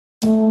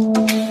Hello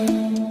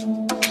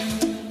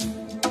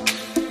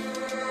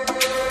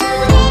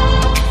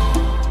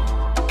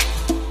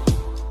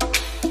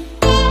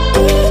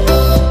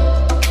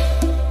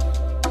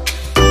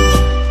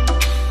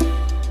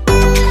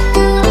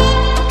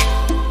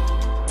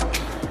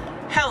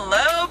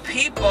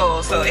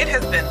people, so it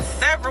has been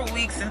several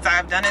weeks since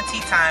I've done a tea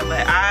time,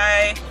 but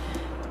I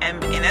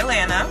am in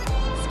Atlanta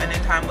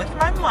spending time with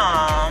my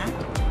mom,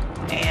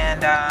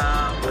 and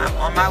I'm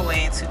on my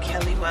way to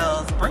Kellie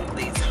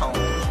Wells-Brinkley's home,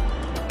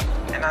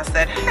 and I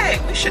said, hey,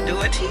 we should do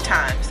a tea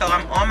time. So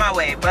I'm on my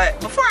way, but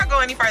before I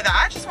go any further,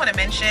 I just want to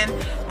mention,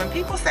 when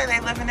people say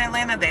they live in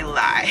Atlanta, they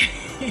lie.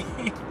 Nobody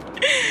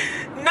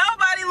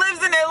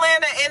lives in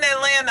Atlanta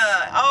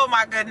Oh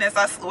my goodness,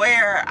 I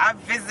swear. I've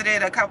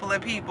visited a couple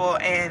of people,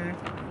 and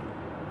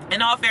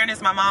in all fairness,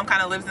 my mom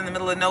kind of lives in the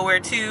middle of nowhere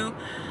too.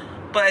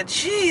 But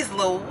geez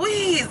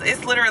Louise,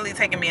 it's literally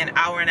taken me an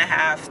hour and a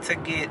half to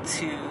get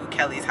to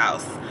Kellie's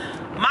house.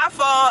 My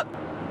fault.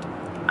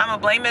 I'm gonna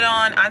blame it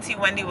on Auntie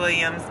Wendy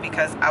Williams,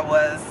 because I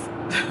was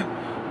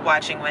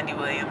watching Wendy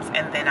Williams,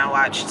 and then I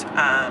watched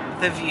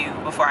The View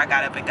before I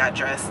got up and got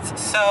dressed.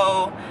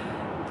 So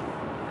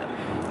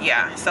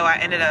yeah, so I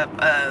ended up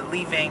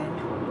leaving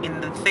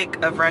in the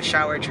thick of rush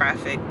hour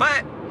traffic,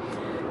 but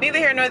neither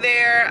here nor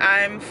there.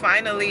 I'm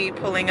finally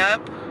pulling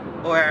up,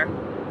 or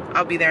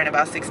I'll be there in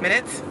about 6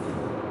 minutes.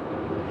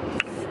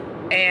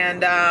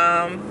 And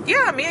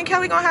yeah, me and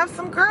Kellie gonna have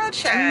some girl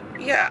chat.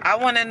 Yeah, I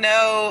want to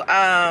know,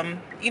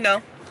 you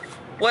know,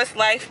 what's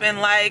life been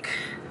like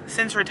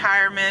since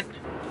retirement?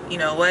 You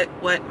know, what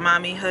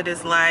mommyhood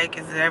is like.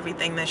 Is it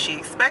everything that she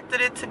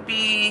expected it to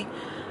be,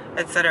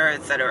 etc.,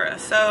 etc.?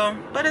 So,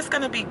 but it's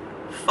gonna be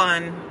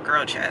fun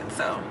girl chat.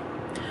 So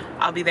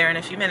I'll be there in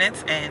a few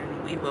minutes,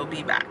 and we will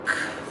be back.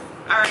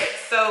 All right,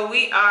 so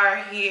we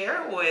are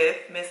here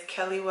with Miss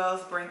Kellie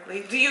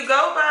Wells-Brinkley. Do you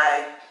go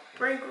by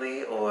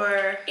Brinkley,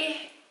 or?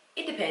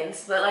 It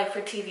depends, but like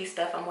for TV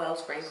stuff, I'm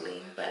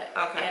Wells-Brinkley, but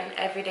okay. in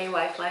everyday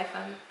life,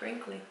 I'm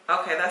Brinkley.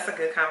 Okay, that's a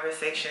good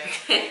conversation.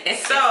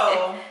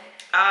 So,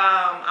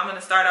 I'm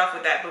gonna start off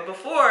with that, but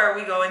before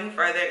we go any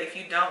further, if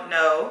you don't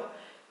know,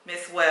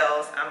 Miss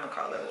Wells, I'm gonna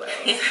call her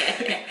Wells.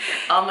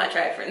 All my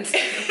tribe friends.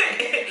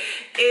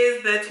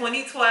 Is the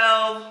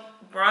 2012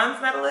 bronze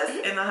medalist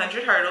in the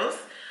 100 hurdles.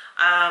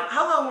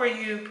 How long were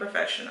you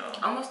professional?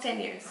 Almost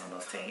 10 years.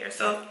 Almost 10 years.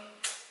 So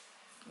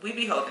we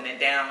be holding it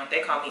down. They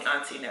call me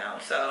auntie now.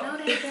 So no,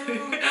 they don't.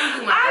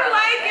 I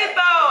like it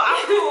though.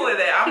 I'm cool with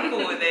it. I'm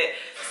cool with it.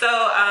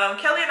 So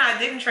Kellie and I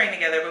didn't train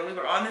together, but we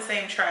were on the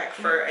same track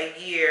for a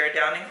year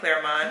down in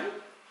Claremont.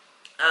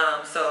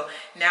 So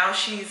now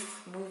she's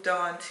moved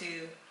on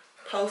to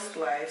post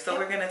life. So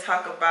we're gonna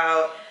talk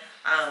about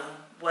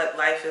what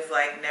life is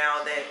like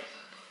now that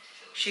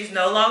she's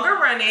no longer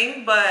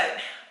running, but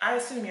I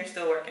assume you're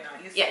still working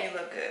out. You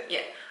look good.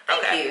 Yeah.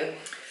 Thank you.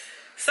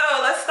 So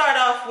let's start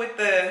off with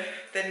the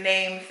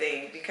name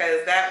thing,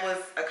 because that was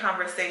a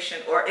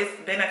conversation, or it's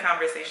been a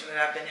conversation that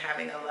I've been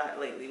having a lot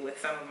lately with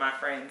some of my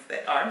friends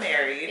that are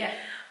married. Yeah.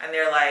 And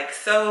they're like,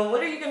 so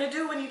what are you gonna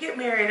do when you get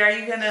married? Are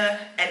you gonna,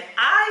 and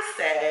I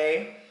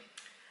say,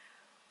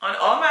 on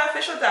all my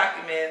official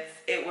documents,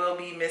 it will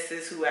be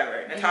Mrs.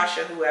 Whoever,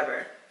 Natasha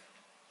whoever.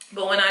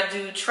 But when I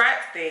do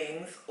track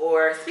things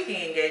or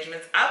speaking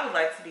engagements, I would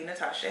like to be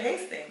Natasha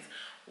Hastings.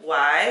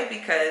 Why?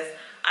 Because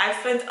I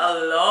spent a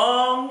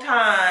long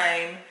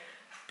time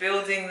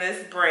building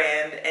this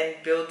brand and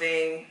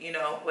building, you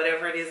know,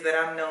 whatever it is that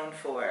I'm known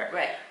for.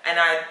 Right. And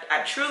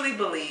I truly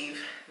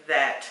believe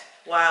that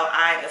while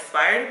I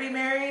aspire to be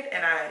married,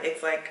 and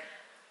it's like,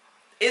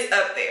 it's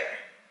up there.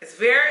 It's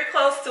very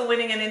close to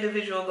winning an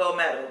individual gold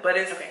medal, but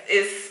it's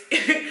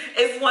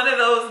it's one of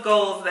those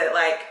goals that,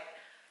 like,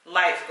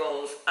 life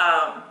goals.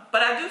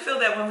 But I do feel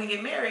that when we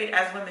get married,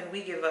 as women,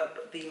 we give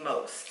up the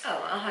most.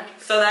 Oh,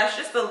 100%. So that's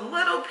just a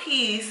little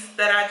piece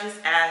that I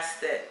just asked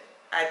that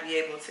I'd be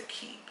able to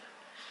keep.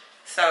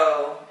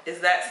 So is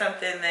that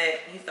something that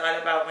you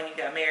thought about when you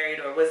got married,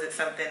 or was it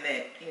something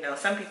that, you know,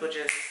 some people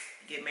just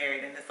get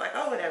married and it's like,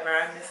 oh, whatever,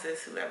 I'm Mrs.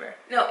 Whoever?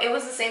 No, it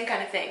was the same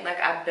kind of thing.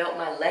 Like, I built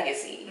my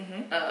legacy.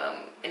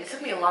 And it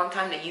took me a long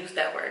time to use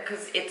that word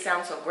because it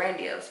sounds so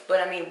grandiose.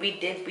 But I mean, we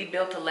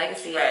built a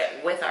legacy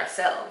with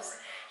ourselves.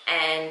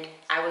 And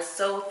I was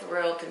so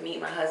thrilled to meet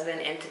my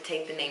husband and to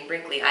take the name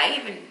Brinkley. I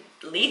even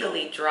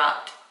legally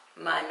dropped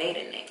my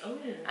maiden name.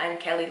 Ooh. I'm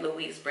Kellie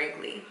Louise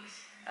Brinkley.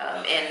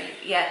 And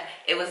yeah,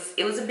 it was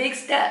a big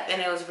step,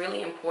 and it was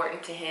really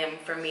important to him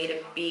for me to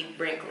be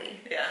Brinkley.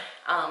 Yeah.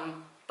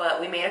 But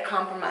we made a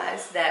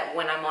compromise that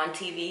when I'm on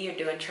TV or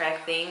doing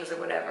track things or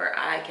whatever,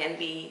 I can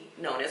be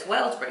known as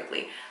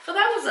Wells-Brinkley. So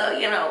that was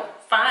a, you know,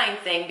 fine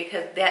thing,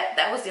 because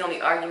that was the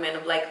only argument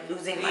of like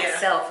losing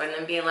myself and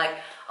then being like,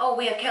 oh,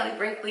 we have Kellie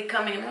Brinkley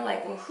coming, and they're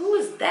like, well, who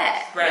is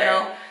that? Right. You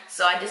know?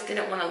 So I just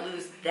didn't want to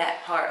lose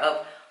that part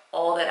of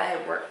all that I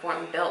had worked for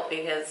and built,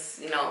 because,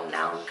 you know,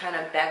 now I'm kind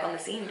of back on the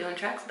scene doing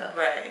track stuff.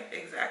 Right,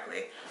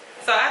 exactly.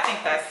 So I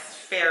think that's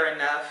fair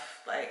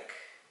enough. Like,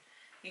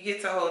 you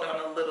get to hold on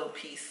a little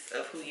piece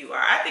of who you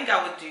are. I think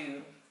I would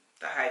do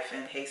the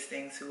hyphen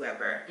Hastings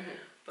Whoever,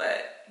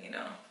 but, you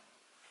know,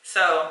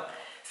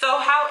 So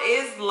how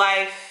is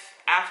life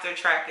after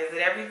track? Is it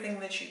everything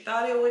that you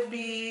thought it would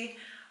be?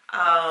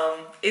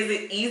 Is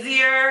it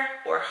easier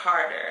or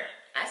harder?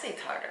 I say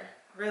it's harder.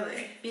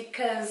 Really?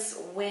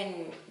 Because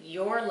when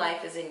your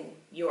life is in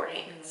your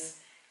hands,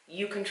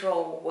 you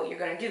control what you're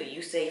going to do.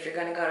 You say if you're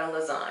going to go to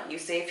Lausanne. You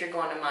say if you're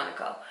going to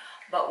Monaco.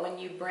 But when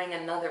you bring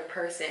another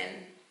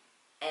person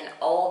and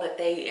all that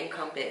they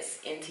encompass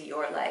into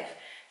your life,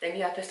 then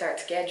you have to start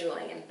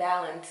scheduling and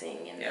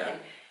balancing. And then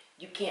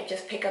you can't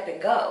just pick up and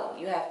go.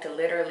 You have to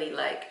literally,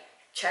 like,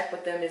 check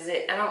with them. Is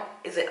it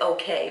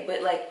okay?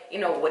 But, like, you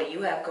know, what do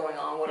you have going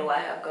on? What do I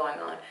have going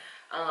on?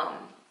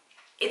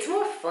 It's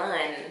more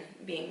fun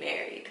being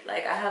married.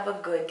 Like, I have a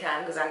good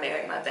time because I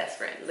married my best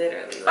friend,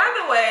 literally. Like,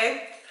 by the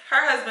way,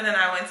 her husband and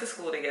I went to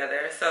school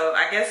together, so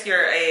I guess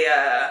you're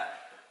a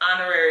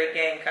honorary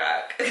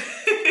Gamecock.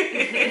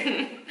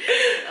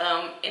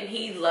 And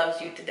he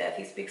loves you to death.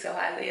 He speaks so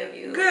highly of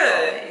you.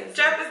 Good.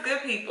 Jeff is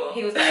good people.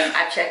 He was like,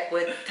 I checked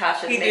with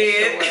Tasha to make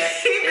did. sure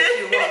that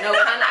you won't know.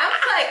 I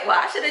was like,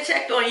 well, I should have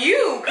checked on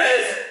you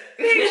because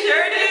he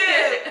sure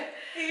did.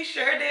 He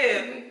sure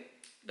did.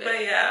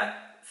 But yeah.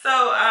 So,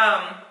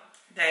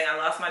 dang, I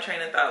lost my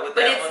train of thought with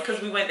that one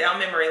because we went down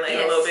memory lane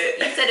a little bit.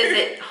 You said, is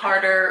it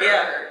harder?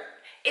 Yeah. Or,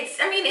 it's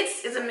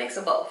a mix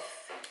of both.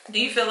 Do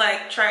you feel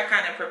like track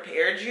kind of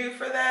prepared you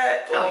for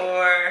that?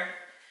 Or?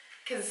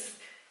 Because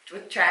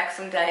with track,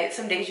 some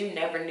days you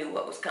never knew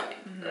what was coming.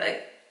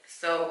 Like,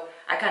 so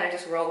I kind of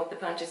just roll with the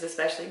punches,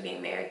 especially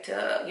being married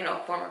to, you know,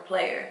 a former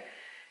player.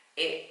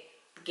 It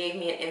gave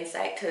me an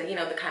insight to, you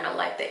know, the kind of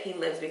life that he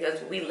lives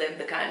because we live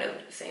the kind of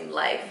same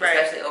life,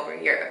 especially over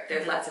in Europe.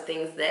 There's lots of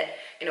things that,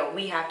 you know,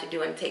 we have to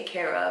do and take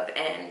care of.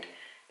 And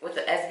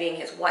as being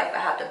his wife, I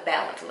have to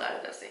balance a lot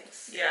of those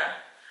things. Yeah.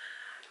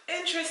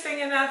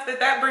 Interesting enough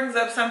that brings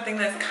up something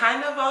that's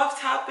kind of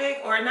off topic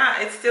or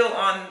not. It's still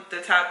on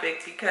the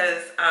topic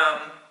because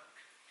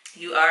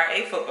you are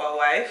a football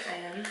wife. I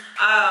am.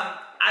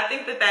 I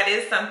think that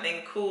is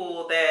something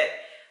cool that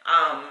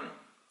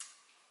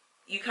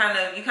you kind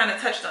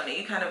of touched on it.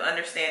 You kind of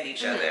understand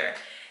each other.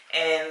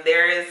 And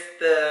there is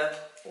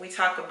we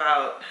talk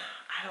about,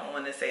 I don't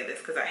want to say this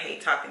because I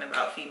hate talking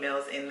about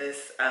females in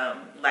this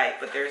light,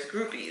 but there's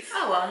groupies.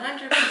 Oh,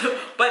 100%.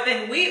 But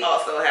then we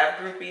also have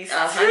groupies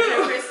 100%.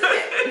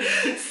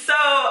 too. So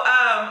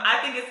I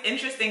think it's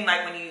interesting,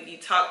 like when you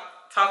talk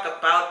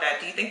about that,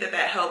 do you think that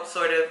helps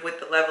sort of with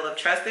the level of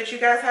trust that you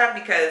guys have?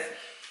 Because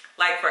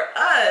like for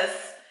us,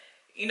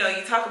 you know,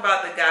 you talk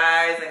about the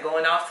guys and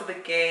going off to the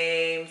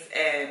games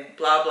and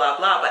blah, blah,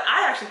 blah. But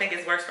I actually think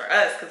it's worse for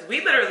us because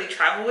we literally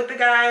travel with the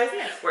guys.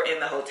 Yes. We're in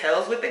the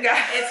hotels with the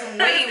guys. It's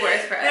way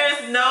worse for us.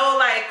 There's no,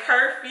 like,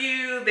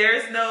 curfew.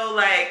 There's no,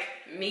 like...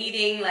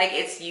 meeting. Like,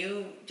 it's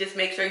you just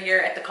make sure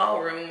you're at the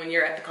call room when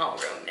you're at the call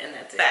room. And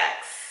that's it.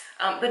 Facts.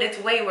 But it's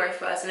way worse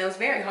for us. And it was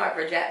very hard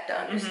for Jack to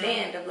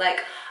understand of like,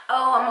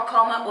 oh, I'm going to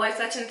call my boy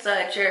such and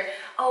such. Or,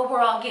 oh,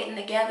 we're all getting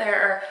together.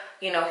 Or,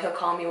 you know, he'll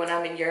call me when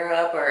I'm in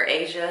Europe or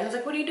Asia. And he's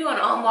like, what are you doing?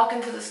 Oh, I'm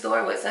walking to the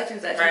store with such and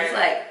such. Right. And he's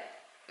like,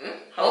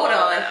 hold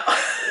on.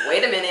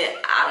 Wait a minute.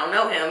 I don't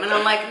know him. And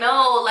I'm like,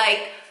 no,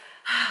 like,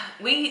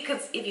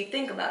 because if you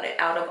think about it,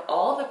 out of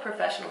all the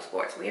professional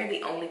sports, we are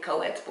the only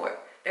co-ed sport.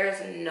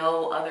 There's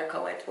no other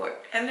co-ed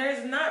sport. And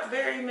there's not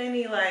very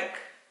many, like,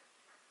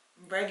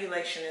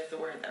 regulation is the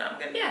word that I'm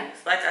going to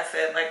use. Like I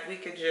said, like, we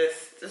could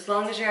just... as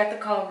long as you're at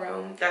the call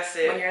room. That's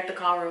it. When you're at the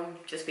call room,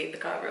 just be at the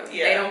call room.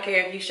 Yeah. They don't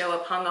care if you show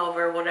up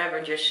hungover,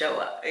 whatever, just show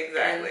up.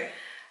 Exactly.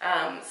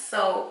 And,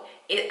 so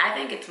I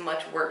think it's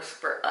much worse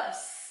for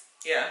us.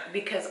 Yeah.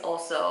 Because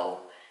also,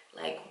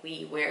 like,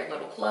 we wear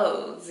little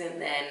clothes and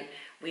then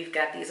we've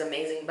got these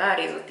amazing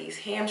bodies with these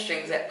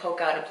hamstrings that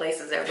poke out of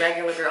places that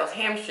regular girls'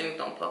 hamstrings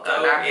don't poke out.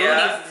 Our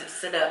booties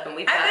sit up, and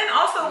we've got then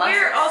also muscles.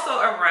 We're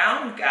also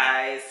around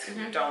guys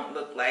who don't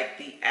look like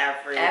the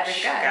average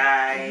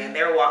guy, and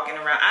they're walking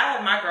around. I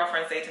have my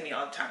girlfriend say to me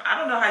all the time, "I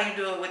don't know how you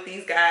do it with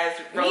these guys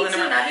rolling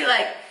around." I'd be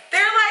like,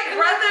 they're like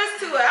brothers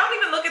too. I don't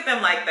even look at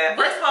them like that.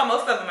 First of all,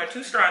 most of them are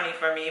too scrawny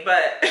for me,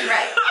 but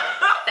right,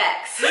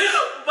 facts.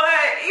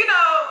 But you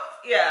know,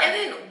 yeah. And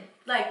then,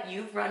 like,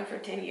 you've run for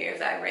 10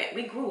 years, I ran.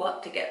 We grew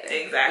up together.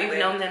 Exactly. We've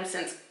known them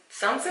since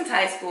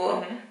high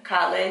school,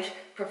 college,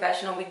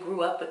 professional. We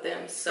grew up with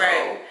them.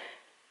 So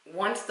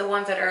once the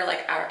ones that are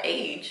like our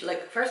age,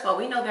 like, first of all,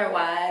 we know their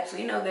wives,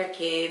 we know their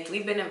kids,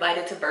 we've been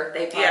invited to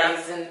birthday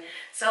parties, and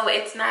so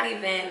it's not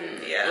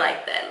even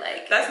like that.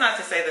 Like, that's not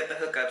to say that the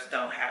hookups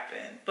don't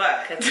happen,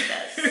 but because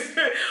it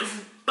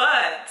does.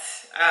 But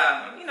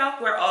you know,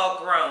 we're all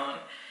grown.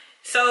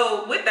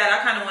 So with that,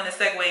 I kind of want to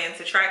segue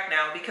into track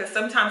now, because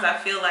sometimes I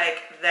feel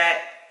like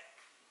that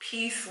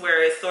piece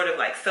where it's sort of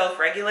like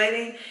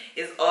self-regulating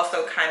is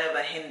also kind of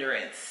a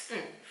hindrance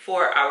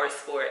for our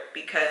sport,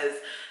 because,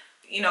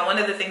 you know, one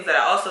of the things that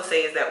I also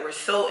say is that we're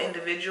so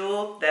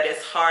individual that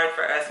it's hard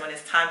for us when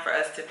it's time for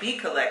us to be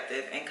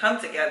collective and come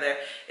together.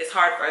 It's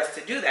hard for us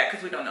to do that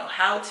because we don't know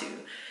how to.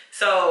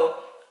 So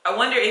I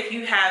wonder if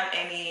you have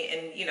any,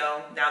 and you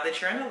know, now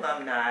that you're an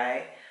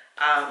alumni,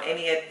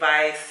 any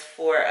advice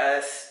for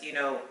us, you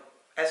know,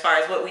 as far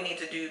as what we need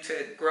to do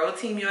to grow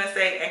Team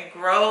USA and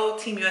grow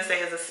Team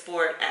USA as a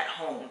sport at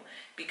home.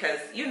 Because,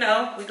 you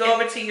know, we go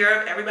over to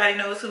Europe, everybody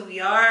knows who we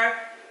are.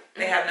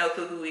 They have no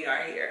clue who we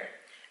are here.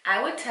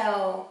 I would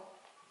tell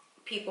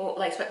people,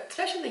 like,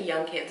 especially the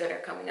young kids that are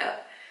coming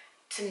up,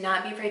 to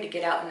not be afraid to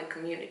get out in the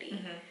community.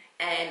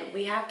 And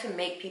we have to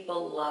make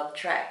people love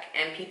track.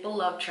 And people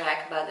love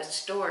track by the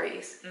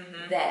stories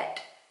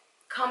that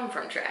come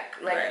from track.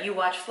 Like, you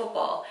watch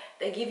football,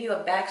 they give you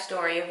a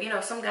backstory of, you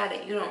know, some guy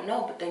that you don't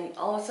know, but then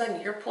all of a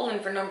sudden you're pulling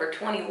for number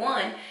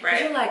 21.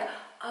 Right. You're like,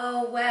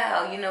 oh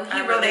wow, you know,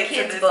 he wrote a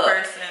kid's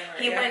book.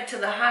 He went to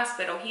the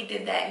hospital, he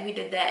did that, and we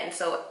did that. And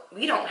so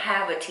we don't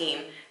have a team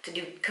to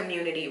do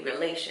community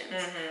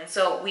relations.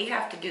 So we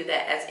have to do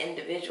that as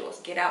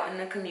individuals. Get out in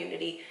the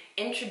community,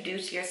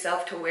 introduce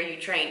yourself to where you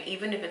train,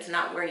 even if it's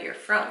not where you're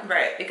from.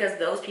 Right. Because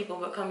those people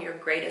become your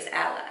greatest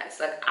allies.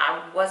 Like,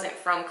 I wasn't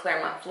from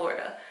Claremont,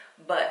 Florida,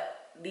 but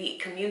the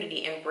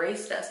community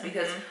embraced us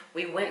because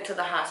we went to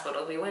the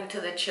hospitals, we went to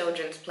the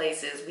children's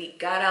places, we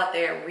got out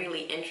there and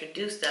really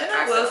introduced us. And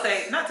I will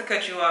say, not to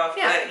cut you off,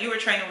 but you were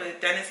training with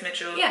Dennis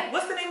Mitchell. Yeah.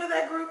 What's the name of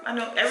that group? I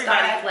know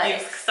everybody,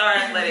 Star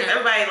Athletics.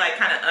 Everybody like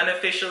kind of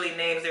unofficially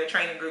names their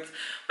training groups.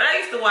 But I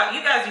used to watch,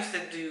 you guys used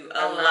to do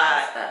a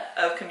lot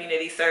of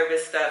community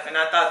service stuff, and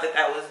I thought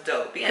that was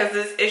dope because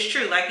it's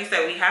true. Like you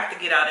said, we have to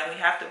get out and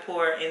we have to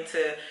pour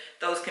into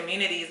those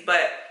communities.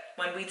 But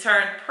when we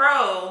turn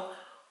pro,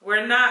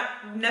 we're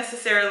not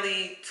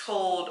necessarily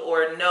told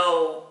or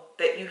know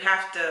that you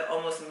have to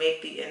almost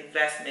make the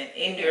investment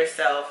in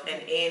yourself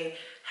and in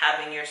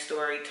having your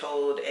story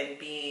told and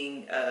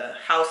being a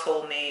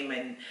household name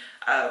and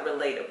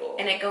relatable.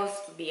 And it goes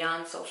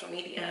beyond social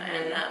media.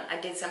 And I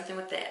did something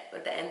with the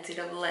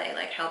NCAA,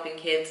 like helping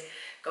kids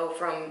go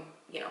from,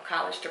 you know,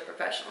 college to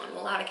professional. And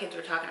a lot of kids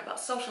were talking about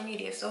social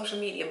media,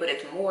 but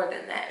it's more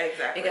than that.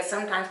 Exactly. Because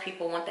sometimes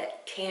people want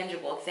that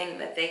tangible thing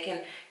that they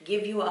can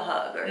give you a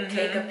hug or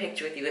take a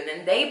picture with you, and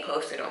then they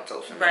post it on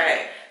social media.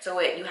 Right. So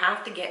you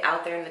have to get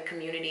out there in the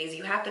communities.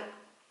 You have to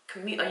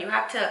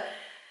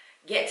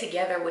get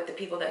together with the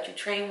people that you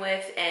train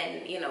with.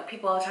 And, you know,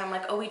 people all the time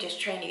like, oh, we just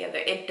train together.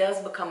 It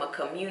does become a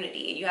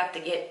community. You have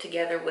to get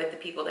together with the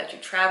people that you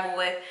travel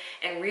with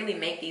and really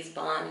make these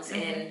bonds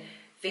and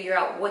figure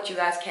out what you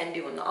guys can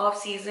do in the off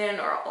season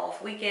or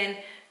off weekend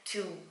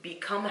to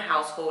become a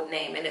household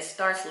name. And it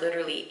starts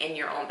literally in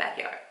your own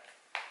backyard.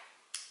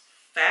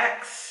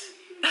 Facts.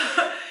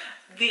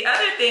 The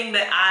other thing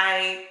that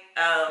I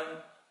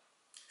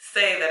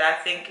say that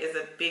I think is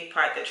a big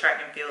part that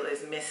track and field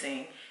is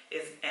missing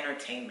is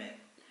entertainment.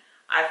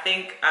 I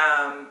think,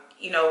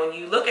 you know, when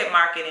you look at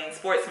marketing,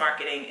 sports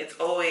marketing, it's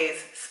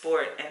always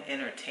sport and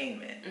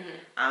entertainment.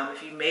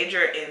 If you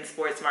major in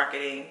sports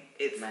marketing,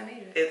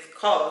 it's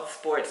called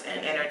sports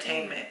and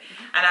entertainment.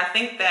 And I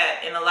think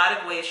that in a lot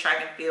of ways, track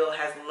and field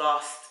has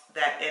lost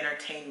that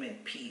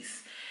entertainment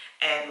piece.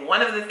 And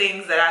one of the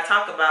things that I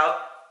talk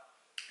about,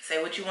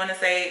 say what you want to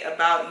say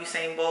about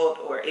Usain Bolt,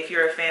 or if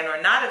you're a fan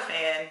or not a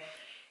fan,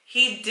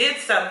 he did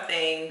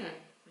something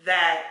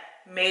that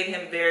made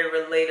him very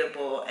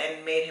relatable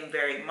and made him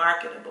very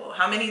marketable.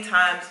 How many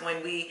times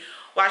when we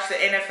watch the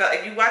NFL,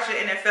 if you watch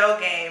an NFL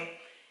game,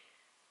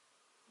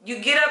 you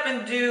get up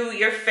and do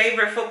your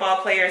favorite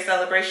football player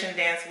celebration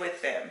dance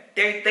with them.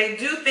 They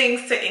do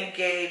things to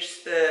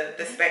engage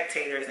the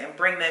spectators and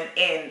bring them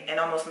in and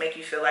almost make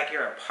you feel like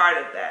you're a part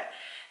of that.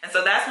 And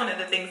so that's one of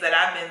the things that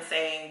I've been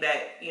saying,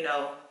 that, you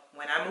know,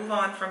 when I move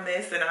on from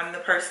this and I'm the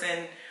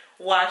person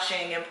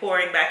watching and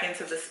pouring back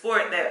into the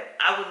sport, that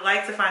I would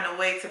like to find a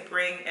way to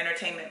bring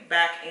entertainment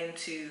back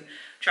into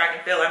track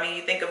and field. I mean,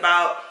 you think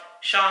about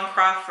Sean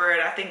Crawford.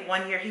 I think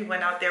one year he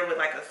went out there with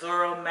like a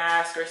Zorro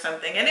mask or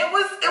something, and it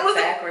was a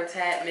backwards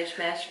hat,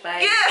 mishmash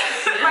bike.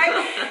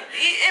 Yeah,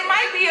 it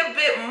might be a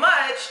bit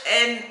much,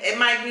 and it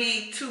might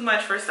be too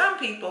much for some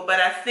people. But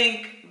I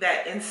think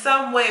that in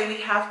some way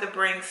we have to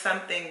bring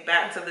something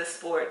back to the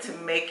sport to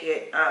make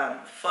it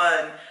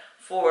fun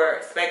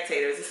for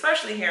spectators,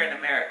 especially here in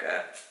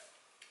America.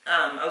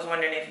 I was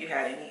wondering if you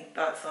had any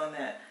thoughts on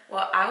that.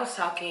 Well, I was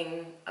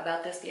talking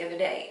about this the other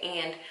day,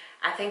 and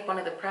I think one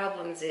of the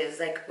problems is,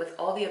 like, with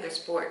all the other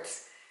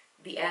sports,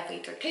 the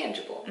athletes are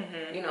tangible.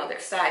 You know,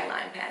 there's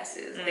sideline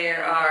passes.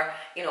 There are,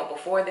 you know,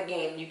 before the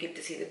game, you get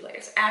to see the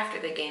players.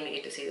 After the game, you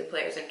get to see the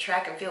players. In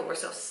track and field, we're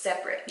so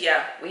separate.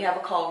 Yeah. We have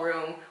a call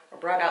room. We're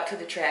brought out to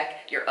the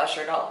track. You're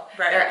ushered off.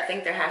 Right. I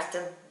think there has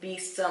to be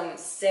some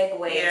segue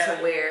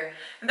into where...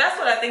 And that's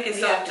what I think is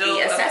so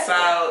dope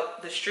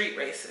about the street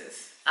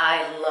races.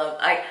 I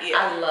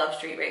love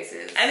street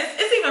races. And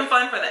it's even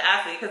fun for the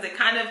athlete because it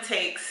kind of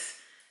takes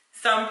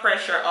some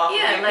pressure off of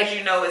it, because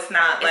you know it's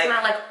not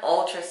like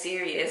ultra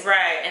serious.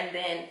 Right. And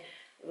then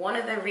one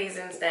of the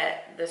reasons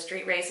that the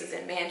street races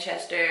in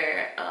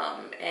Manchester,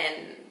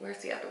 and where's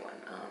the other one?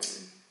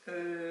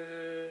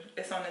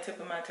 It's on the tip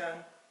of my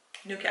tongue.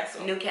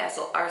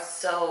 Newcastle are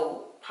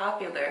so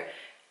popular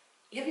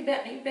Have you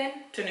been?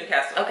 To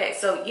Newcastle. Okay,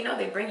 so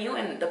they bring you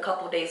in the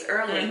couple days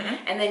early,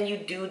 and then you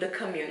do the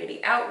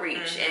community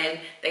outreach, and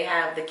they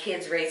have the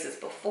kids races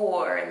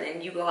before, and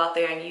then you go out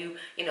there and you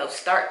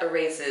start the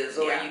races,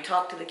 or you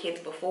talk to the kids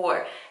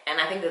before.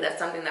 And I think that that's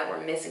something that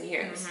we're missing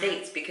here in the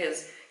States,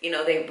 because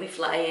we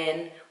fly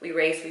in, we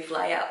race, we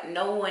fly out.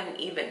 No one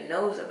even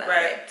knows about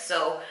it.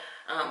 So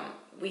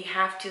we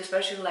have to,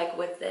 especially like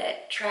with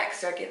that track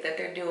circuit that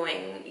they're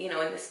doing, in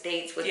the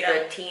States with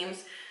the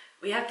teams.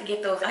 We have to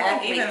get those athletes. I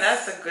think even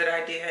that's a good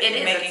idea.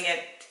 Making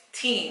it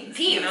teams.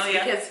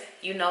 Because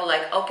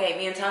like, okay,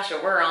 me and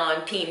Tasha, we're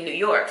on Team New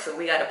York, so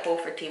we got to pull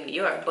for Team New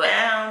York. But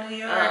down New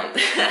York.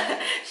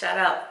 Shout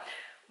out.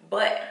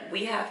 But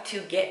we have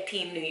to get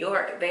Team New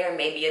York there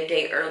maybe a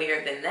day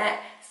earlier than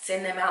that.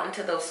 Send them out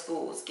into those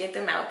schools. Get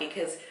them out,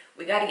 because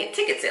we got to get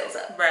ticket sales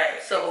up. Right.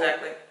 So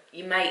exactly.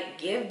 You might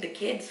give the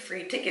kids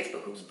free tickets,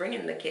 but who's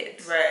bringing the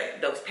kids?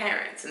 Right. Those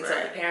parents. And so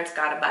the parents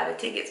got to buy the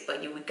tickets,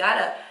 but we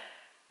got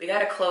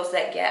to close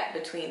that gap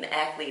between the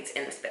athletes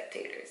and the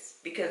spectators,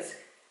 because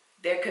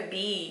there could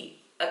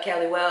be a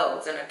Kellie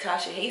Wells and a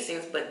Natasha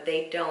Hastings, but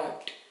they've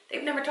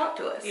never talked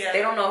to us. Yeah.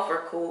 They don't know if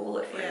we're cool,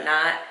 if we're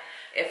not,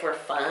 if we're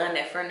fun,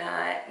 if we're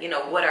not,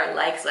 what our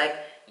likes, like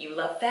you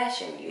love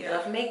fashion, you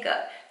love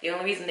makeup. The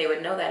only reason they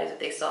would know that is if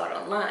they saw it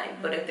online.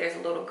 But if there's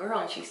a little girl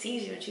and she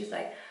sees you and she's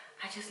like,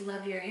 I just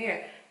love your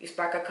hair, you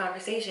spark a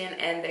conversation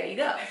and there you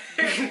go.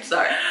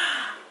 Sorry.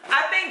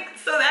 I think,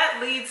 so that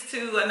leads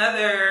to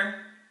another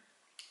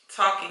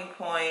talking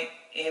point,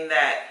 in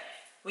that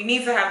we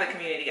need to have the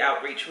community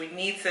outreach. We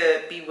need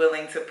to be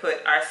willing to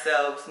put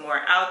ourselves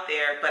more out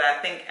there. But I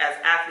think as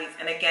athletes,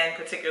 and again,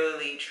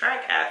 particularly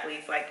track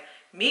athletes, like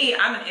me,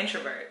 I'm an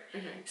introvert.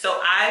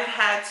 So I've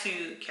had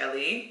to,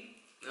 Kelly,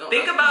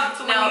 think about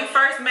when you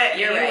first met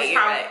me. You're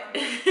right.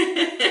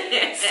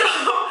 So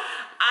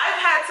I've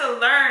had to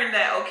learn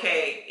that,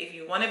 okay, if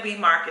you want to be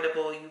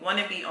marketable, you want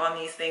to be on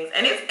these things,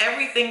 and it's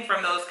everything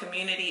from those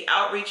community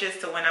outreaches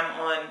to when I'm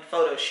on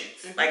photo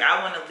shoots. Like,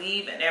 I want to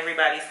leave and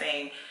everybody's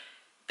saying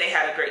they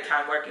had a great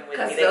time working with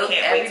me. They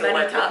can't wait to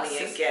work with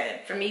me again.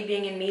 For me,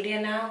 being in media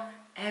now,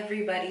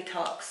 everybody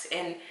talks,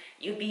 and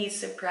you'd be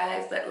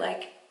surprised that,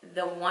 like,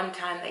 the one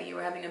time that you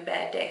were having a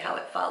bad day, how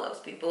it follows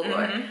people.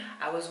 Or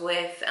I was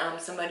with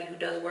somebody who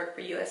does work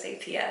for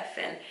USATF,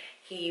 and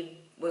he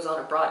was on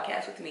a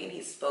broadcast with me and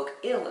he spoke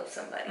ill of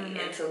somebody.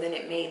 And so then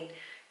it made,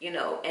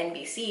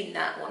 NBC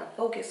not want to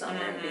focus on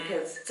them,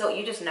 because, so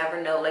you just never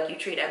know, like, you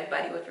treat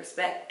everybody with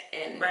respect.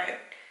 And I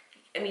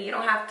mean, you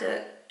don't have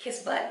to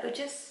kiss butt, but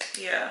just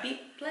be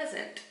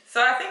pleasant.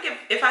 So I think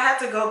if I had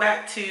to go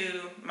back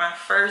to my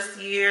first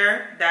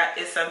year, that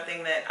is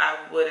something that I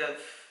would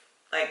have,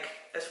 like,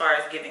 as far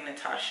as giving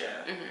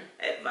Natasha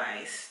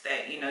advice,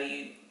 that,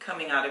 you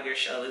coming out of your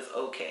shell is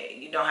okay.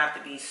 You don't have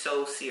to be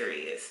so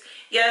serious.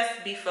 Yes,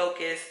 be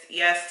focused.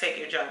 Yes, take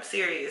your job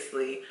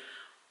seriously.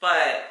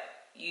 But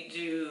you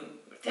do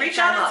reach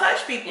out and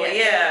touch people.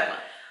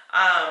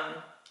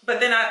 But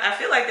then I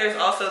feel like there's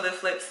also the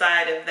flip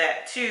side of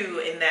that too,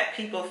 in that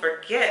people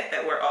forget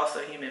that we're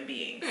also human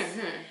beings.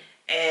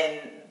 And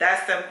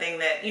that's something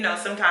that,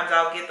 sometimes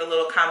I'll get the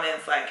little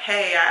comments like,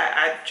 hey,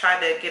 I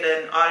tried to get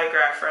an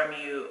autograph from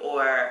you,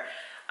 or,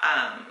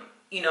 I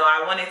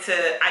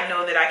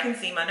know that I can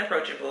seem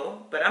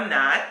unapproachable, but I'm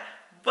not.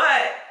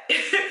 But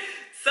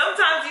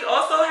sometimes you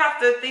also have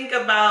to think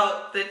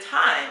about the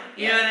time.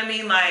 You know what I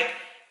mean? Like,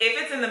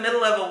 if it's in the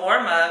middle of a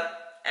warm up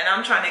and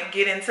I'm trying to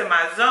get into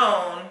my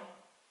zone,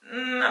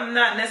 I'm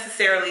not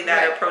necessarily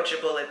that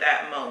approachable at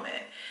that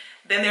moment.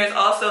 Then there's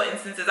also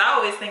instances, I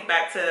always think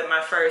back to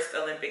my first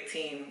Olympic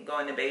team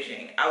going to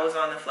Beijing. I was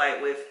on the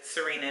flight with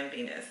Serena and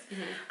Venus.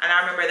 And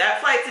I remember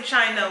that flight to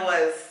China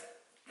was,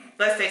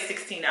 let's say,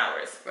 16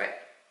 hours.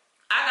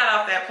 I got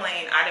off that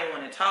plane. I didn't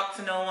want to talk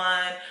to no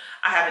one.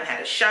 I haven't had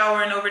a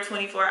shower in over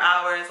 24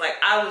 hours. Like,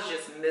 I was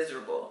just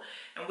miserable.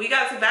 And we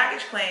got to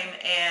baggage claim,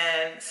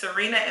 and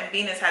Serena and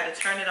Venus had to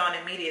turn it on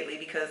immediately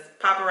because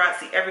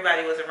paparazzi,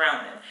 everybody was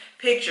around them.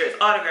 Pictures,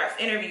 autographs,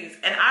 interviews.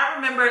 And I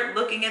remember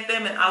looking at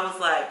them and I was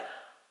like,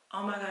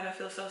 oh my God, I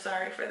feel so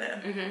sorry for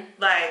them.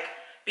 Like,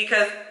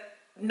 because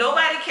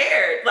nobody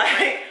cared.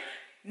 Like,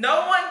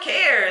 no one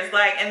cares.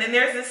 Like, and then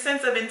there's this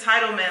sense of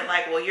entitlement,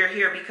 like, well, you're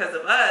here because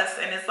of us.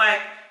 And it's like,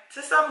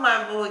 to some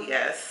level,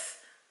 yes.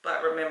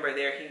 But remember,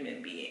 they're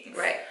human beings.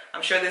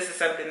 I'm sure this is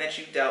something that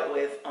you've dealt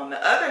with on the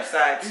other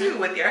side too,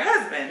 with your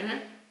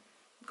husband.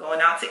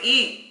 Going out to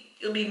eat.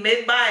 You'll be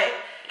mid-bite.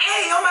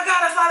 Hey, oh my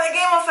God, I saw that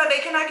game on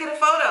Sunday. Can I get a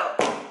photo?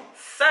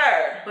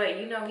 Sir. But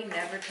he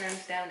never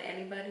turns down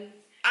anybody.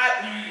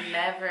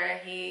 Never.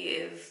 He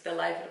is the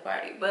life of the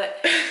party.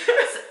 But,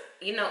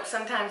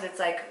 sometimes it's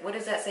like, what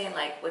is that saying?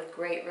 Like, with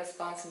great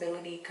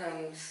responsibility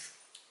comes...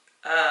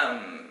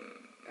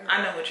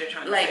 I know what you're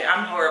trying to say.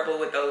 I'm horrible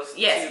with those.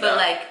 Yes, but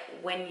like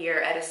when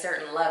you're at a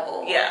certain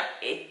level,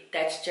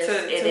 that's just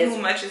to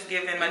whom much is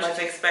given, much is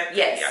expected.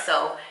 Yes,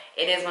 so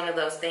it is one of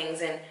those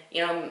things, and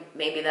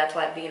maybe that's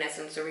why Venus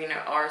and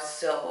Serena are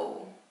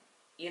so,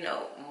 you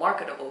know,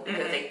 marketable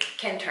because they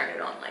can turn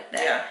it on like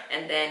that. Yeah.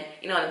 And then,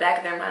 you know, in the back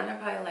of their mind, they're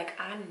probably like,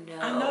 I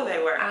know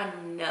they were. I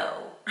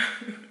know.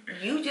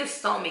 You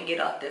just saw me get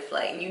off this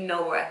flight and you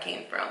know where I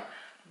came from.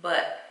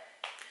 But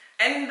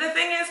and the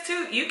thing is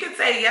too, you could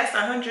say yes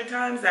 100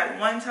 times. That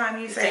one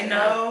time you say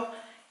no,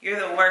 you're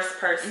the worst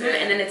person.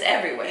 And then it's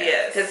everywhere.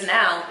 Yes. Because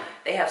now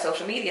they have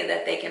social media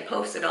that they can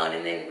post it on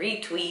and then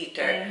retweet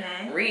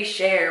or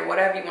reshare,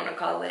 whatever you want to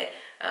call it.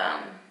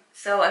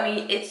 So, I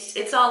mean,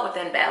 it's all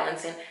within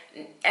balance, and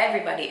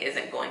everybody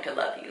isn't going to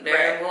love you.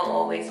 There will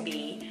always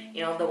be,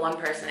 you know, the one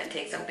person that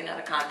takes something out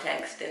of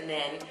context and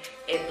then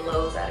it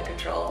blows out of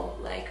control,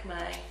 like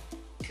my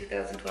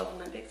 2012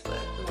 Olympics, but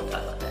we won't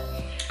talk about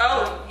that.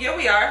 Oh, yeah,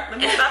 we are. Let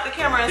me stop the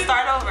camera and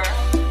start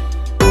over.